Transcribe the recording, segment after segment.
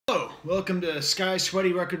welcome to Skye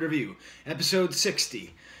Sweaty Record Review, episode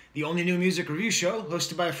 60, the only new music review show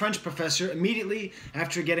hosted by a French professor immediately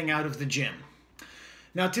after getting out of the gym.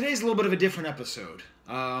 Now today's a little bit of a different episode.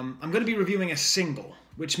 I'm going to be reviewing a single,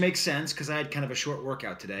 which makes sense because I had kind of a short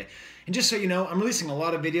workout today. And just so you know, I'm releasing a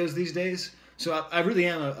lot of videos these days, so I really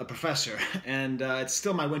am a professor, and it's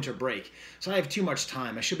still my winter break, so I have too much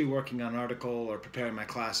time. I should be working on an article or preparing my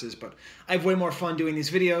classes, but I have way more fun doing these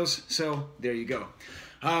videos, so there you go.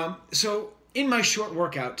 So in my short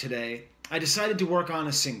workout today, I decided to work on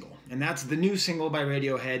a single, and that's the new single by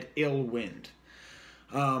Radiohead, Ill Wind.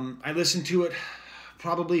 I listened to it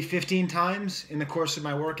probably 15 times in the course of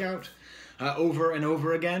my workout, over and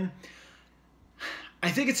over again. I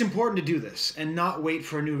think it's important to do this and not wait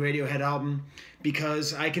for a new Radiohead album,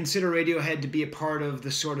 because I consider Radiohead to be a part of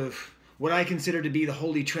the sort of what I consider to be the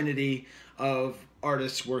holy trinity of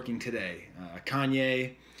artists working today.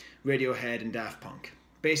 Kanye, Radiohead, and Daft Punk.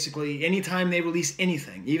 Basically, anytime they release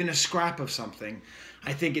anything, even a scrap of something,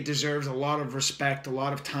 I think it deserves a lot of respect, a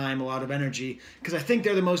lot of time, a lot of energy, because I think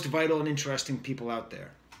they're the most vital and interesting people out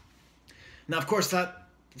there. Now, of course, that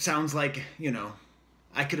sounds like,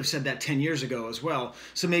 I could have said that 10 years ago as well,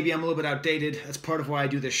 so maybe I'm a little bit outdated. That's part of why I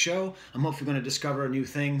do this show. I'm hopefully going to discover new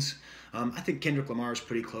things. I think Kendrick Lamar is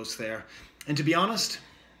pretty close there. And to be honest,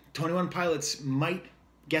 21 Pilots might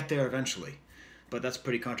get there eventually. But that's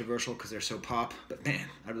pretty controversial because they're so pop. But man,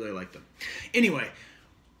 I really like them. Anyway,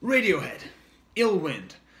 Radiohead, Ill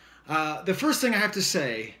Wind. The first thing I have to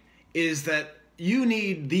say is that you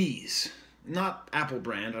need these. Not Apple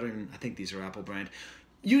brand. I think these are Apple brand.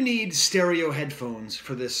 You need stereo headphones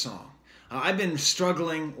for this song. I've been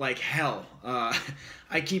struggling like hell.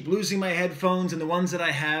 I keep losing my headphones, and the ones that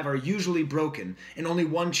I have are usually broken, and only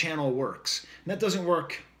one channel works. And that doesn't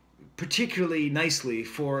work particularly nicely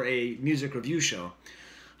for a music review show.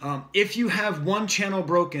 If you have one channel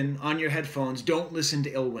broken on your headphones, don't listen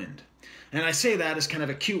to Ill Wind. And I say that as kind of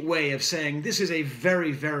a cute way of saying this is a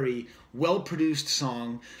very, very well-produced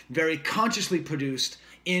song, very consciously produced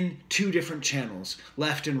in two different channels,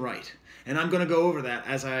 left and right. And I'm going to go over that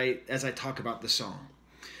as I talk about the song.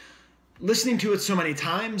 Listening to it so many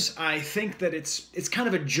times, I think that it's kind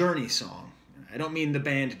of a Journey song. I don't mean the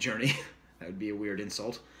band Journey. That would be a weird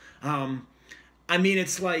insult. I mean,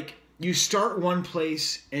 it's like you start one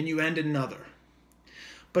place and you end another.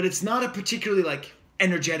 But it's not a particularly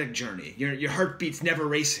energetic journey. Your heartbeat's never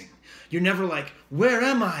racing. You're never like, where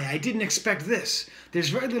am I? I didn't expect this. There's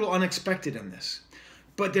very little unexpected in this.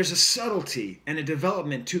 But there's a subtlety and a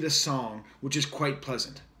development to this song which is quite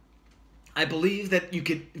pleasant. I believe that you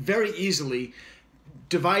could very easily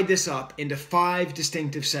divide this up into 5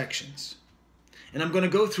 distinctive sections. And I'm going to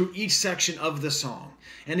go through each section of the song.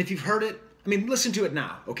 And if you've heard it, listen to it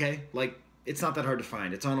now, okay? It's not that hard to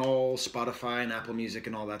find. It's on all Spotify and Apple Music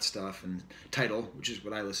and all that stuff, and Tidal, which is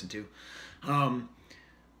what I listen to.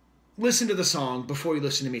 Listen to the song before you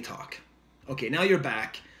listen to me talk. Okay, now you're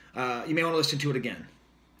back. You may want to listen to it again.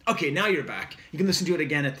 Okay, now you're back. You can listen to it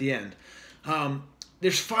again at the end.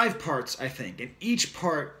 There's 5 parts, I think, and each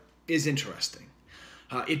part is interesting.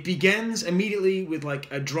 It begins immediately with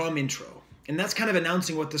a drum intro. And that's kind of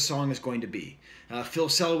announcing what the song is going to be. Phil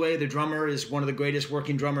Selway, the drummer, is one of the greatest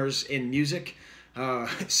working drummers in music.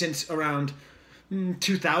 Since around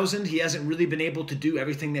 2000, he hasn't really been able to do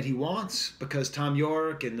everything that he wants because Tom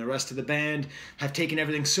York and the rest of the band have taken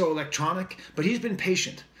everything so electronic. But he's been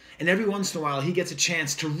patient. And every once in a while, he gets a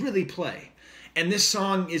chance to really play. And this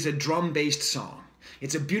song is a drum-based song.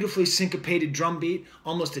 It's a beautifully syncopated drum beat,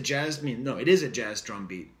 almost a jazz, it is a jazz drum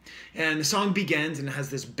beat. And the song begins and it has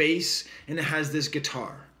this bass and it has this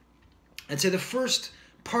guitar. And so the first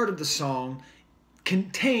part of the song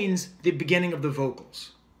contains the beginning of the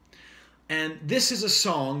vocals. And this is a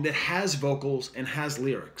song that has vocals and has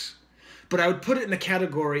lyrics. But I would put it in the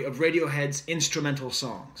category of Radiohead's instrumental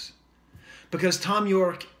songs. Because Tom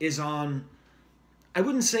York is on,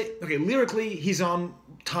 lyrically he's on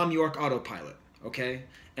Tom York autopilot. Okay?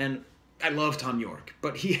 And I love Tom York,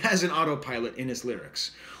 but he has an autopilot in his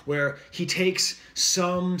lyrics where he takes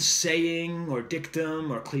some saying or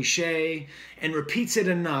dictum or cliche and repeats it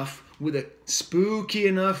enough with a spooky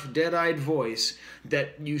enough dead-eyed voice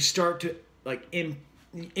that you start to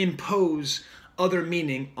impose other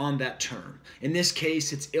meaning on that term. In this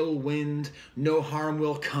case, it's ill wind, no harm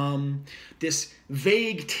will come, this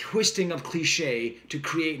vague twisting of cliche to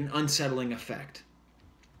create an unsettling effect.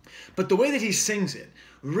 But the way that he sings it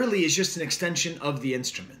really is just an extension of the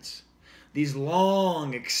instruments. These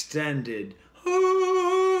long, extended,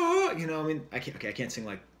 I can't sing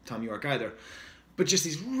like Tom York either, but just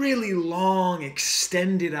these really long,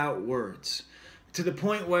 extended out words to the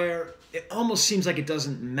point where it almost seems like it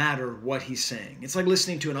doesn't matter what he's saying. It's like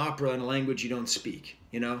listening to an opera in a language you don't speak,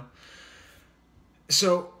 you know?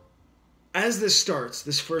 So as this starts,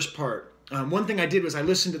 this first part, one thing I did was I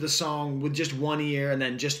listened to the song with just one ear and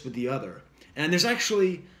then just with the other. And there's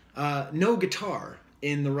actually no guitar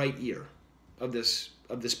in the right ear of this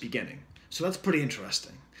beginning. So that's pretty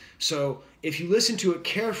interesting. So if you listen to it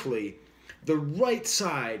carefully, the right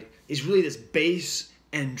side is really this bass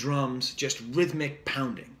and drums, just rhythmic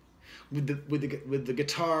pounding, with the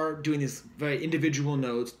guitar doing these very individual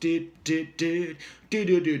notes, do do do do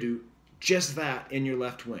do do do, just that in your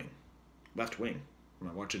left wing. Left wing. Am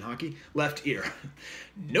I watching hockey? Left ear.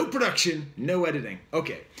 No production, no editing.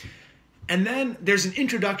 Okay. And then there's an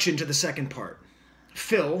introduction to the second part.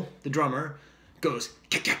 Phil, the drummer, goes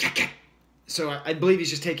kick kick kick kick. So I believe he's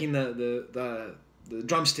just taking the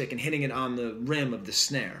drumstick and hitting it on the rim of the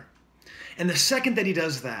snare. And the second that he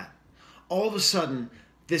does that, all of a sudden,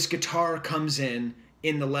 this guitar comes in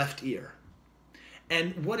the left ear.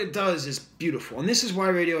 And what it does is beautiful. And this is why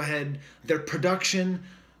Radiohead, their production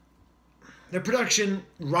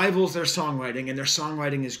rivals their songwriting, and their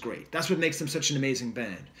songwriting is great. That's what makes them such an amazing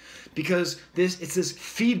band. Because it's this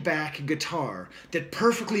feedback guitar that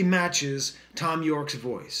perfectly matches Thom Yorke's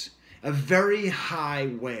voice. A very high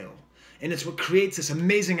wail. And it's what creates this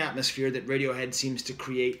amazing atmosphere that Radiohead seems to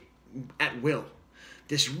create at will.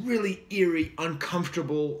 This really eerie,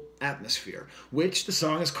 uncomfortable atmosphere, which the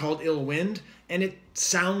song is called Ill Wind, and it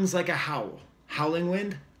sounds like a howl. Howling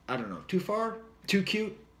wind? I don't know. Too far? Too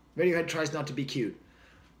cute? Radiohead tries not to be cute.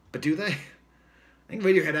 But do they? I think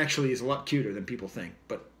Radiohead actually is a lot cuter than people think,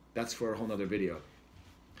 but that's for a whole nother video.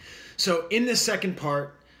 So in this second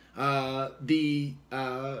part, it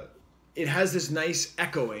has this nice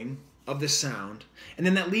echoing of the sound, and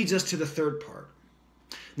then that leads us to the third part.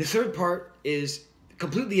 The third part is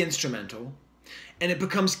completely instrumental, and it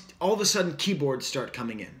becomes, all of a sudden, keyboards start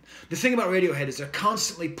coming in. The thing about Radiohead is they're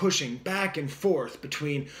constantly pushing back and forth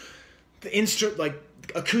between the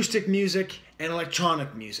acoustic music and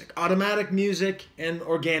electronic music, automatic music and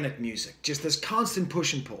organic music. Just this constant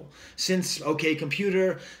push and pull. Since OK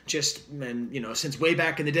Computer, since way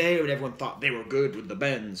back in the day when everyone thought they were good with the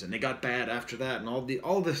bends and they got bad after that, and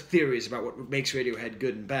all the theories about what makes Radiohead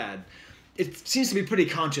good and bad, it seems to be pretty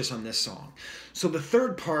conscious on this song. So the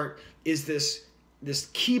third part is this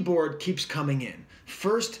keyboard keeps coming in.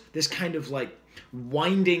 First, this kind of like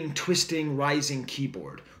winding, twisting, rising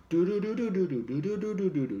keyboard. Okay,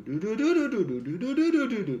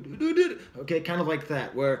 kind of like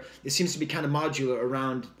that, where it seems to be kind of modular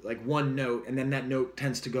around like one note, and then that note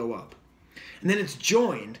tends to go up. And then it's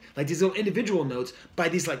joined, like these little individual notes, by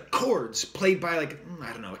these like chords played by like,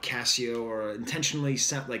 I don't know, a Casio or intentionally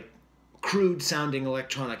crude sounding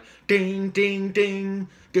electronic. Ding, ding, ding,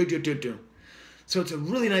 do, do, do, do. So it's a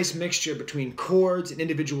really nice mixture between chords and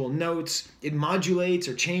individual notes. It modulates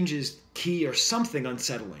or changes key or something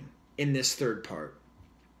unsettling in this third part.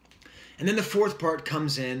 And then the fourth part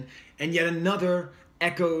comes in, and yet another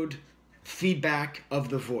echoed feedback of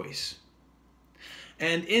the voice.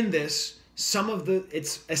 And in this,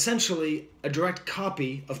 it's essentially a direct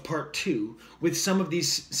copy of part 2 with some of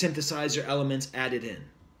these synthesizer elements added in.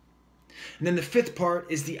 And then the fifth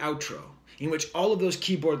part is the outro, in which all of those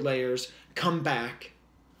keyboard layers come back,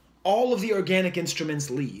 all of the organic instruments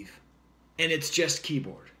leave, and it's just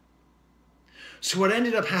keyboard. So what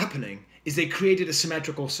ended up happening is they created a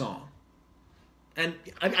symmetrical song. And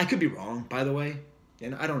I could be wrong, by the way,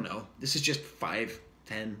 and I don't know. This is just 5-10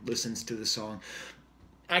 listens to the song.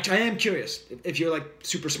 Actually, I am curious. If you're like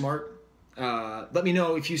super smart, let me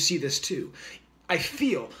know if you see this too. I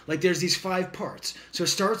feel like there's these 5 parts. So it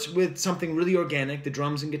starts with something really organic, the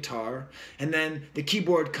drums and guitar, and then the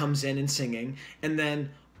keyboard comes in and singing, and then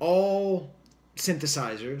all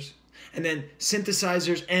synthesizers, and then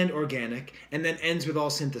synthesizers and organic, and then ends with all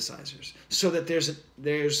synthesizers. So that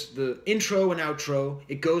there's the intro and outro,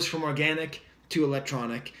 it goes from organic to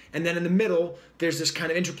electronic, and then in the middle, there's this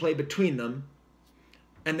kind of interplay between them,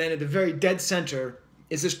 and then at the very dead center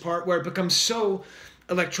is this part where it becomes so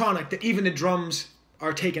electronic that even the drums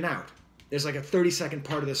are taken out. There's like a 30-second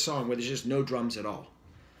part of this song where there's just no drums at all.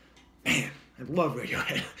 Man, I love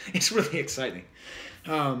Radiohead. It's really exciting.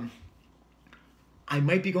 I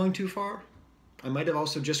might be going too far. I might have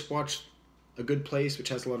also just watched A Good Place, which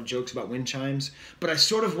has a lot of jokes about wind chimes. But I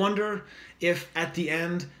sort of wonder if at the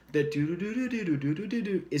end the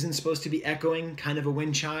do-do-do-do-do-do-do-do-do isn't supposed to be echoing kind of a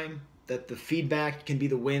wind chime, that the feedback can be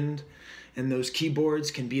the wind and those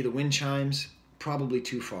keyboards can be the wind chimes. Probably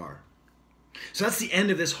too far. So that's the end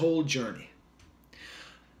of this whole journey.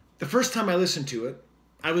 The first time I listened to it,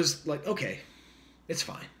 I was like, okay, it's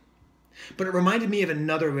fine. But it reminded me of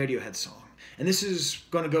another Radiohead song. And this is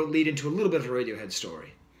going to lead into a little bit of a Radiohead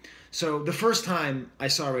story. So the first time I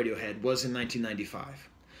saw Radiohead was in 1995.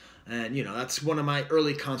 And, that's one of my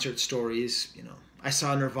early concert stories. I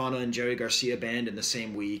saw Nirvana and Jerry Garcia band in the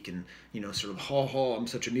same week, and, sort of, I'm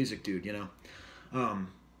such a music dude,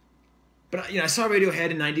 But, I saw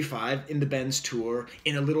Radiohead in 95 in the Benz tour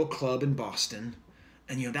in a little club in Boston.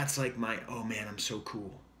 And, that's like my, oh man, I'm so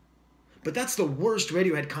cool. But that's the worst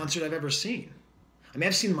Radiohead concert I've ever seen. I mean,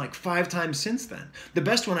 I've seen them like 5 times since then. The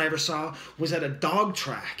best one I ever saw was at a dog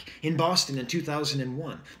track in Boston in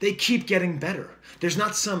 2001. They keep getting better. There's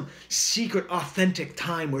not some secret, authentic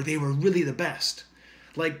time where they were really the best.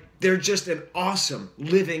 Like, they're just an awesome,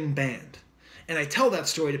 living band. And I tell that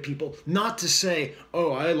story to people not to say,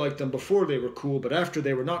 oh, I liked them before they were cool, but after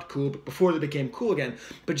they were not cool, but before they became cool again.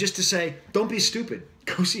 But just to say, don't be stupid.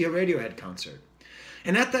 Go see a Radiohead concert.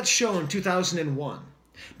 And at that show in 2001,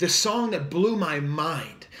 the song that blew my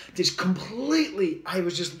mind, I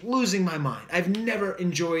was just losing my mind. I've never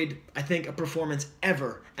enjoyed, I think, a performance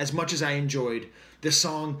ever as much as I enjoyed the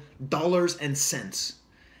song Dollars and Cents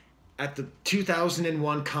at the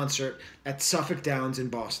 2001 concert at Suffolk Downs in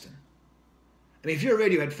Boston. I mean, if you're a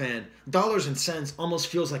Radiohead fan, Dollars and Cents almost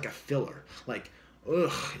feels like a filler. Like,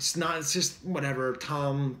 it's just whatever,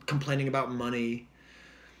 Tom complaining about money.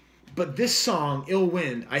 But this song, Ill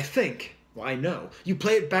Wind, I think, well, I know, you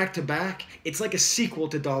play it back to back, it's like a sequel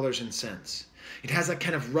to Dollars and Cents. It has that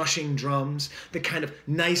kind of rushing drums, the kind of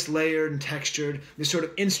nice layered and textured, this sort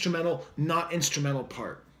of instrumental, not instrumental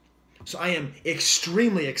part. So I am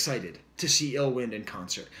extremely excited to see Ill Wind in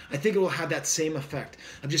concert. I think it will have that same effect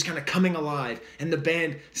of just kind of coming alive and the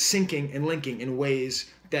band syncing and linking in ways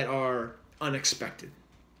that are unexpected.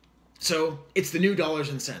 So it's the new Dollars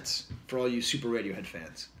and Cents for all you super Radiohead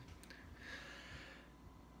fans.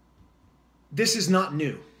 This is not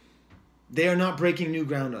new. They are not breaking new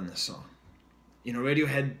ground on this song.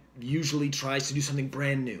 Radiohead usually tries to do something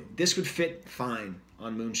brand new. This would fit fine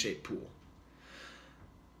on Moonshaped Pool.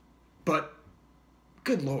 But,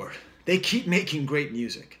 good Lord, they keep making great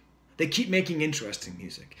music. They keep making interesting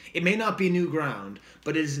music. It may not be new ground,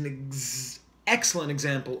 but it is an excellent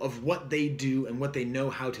example of what they do and what they know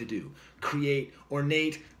how to do. Create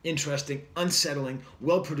ornate, interesting, unsettling,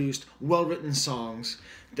 well-produced, well-written songs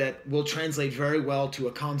that will translate very well to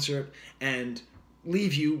a concert and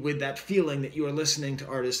leave you with that feeling that you are listening to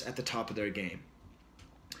artists at the top of their game.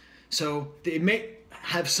 So they may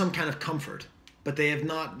have some kind of comfort, but they have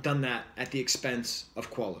not done that at the expense of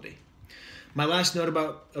quality. My last note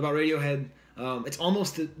about Radiohead, it's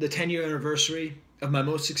almost the 10-year anniversary of my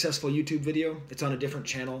most successful YouTube video. It's on a different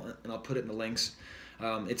channel, and I'll put it in the links.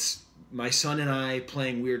 It's my son and I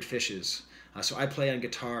playing Weird Fishes. So I play on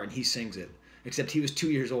guitar, and he sings it, except he was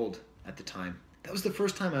 2 years old at the time. That was the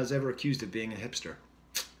first time I was ever accused of being a hipster.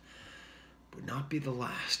 Would not be the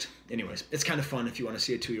last. Anyways, it's kind of fun if you want to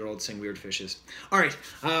see a 2-year-old sing Weird Fishes. All right,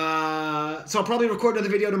 so I'll probably record another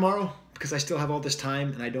video tomorrow because I still have all this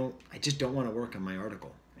time, and I just don't want to work on my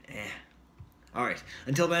article. All right,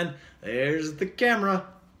 until then, there's the camera.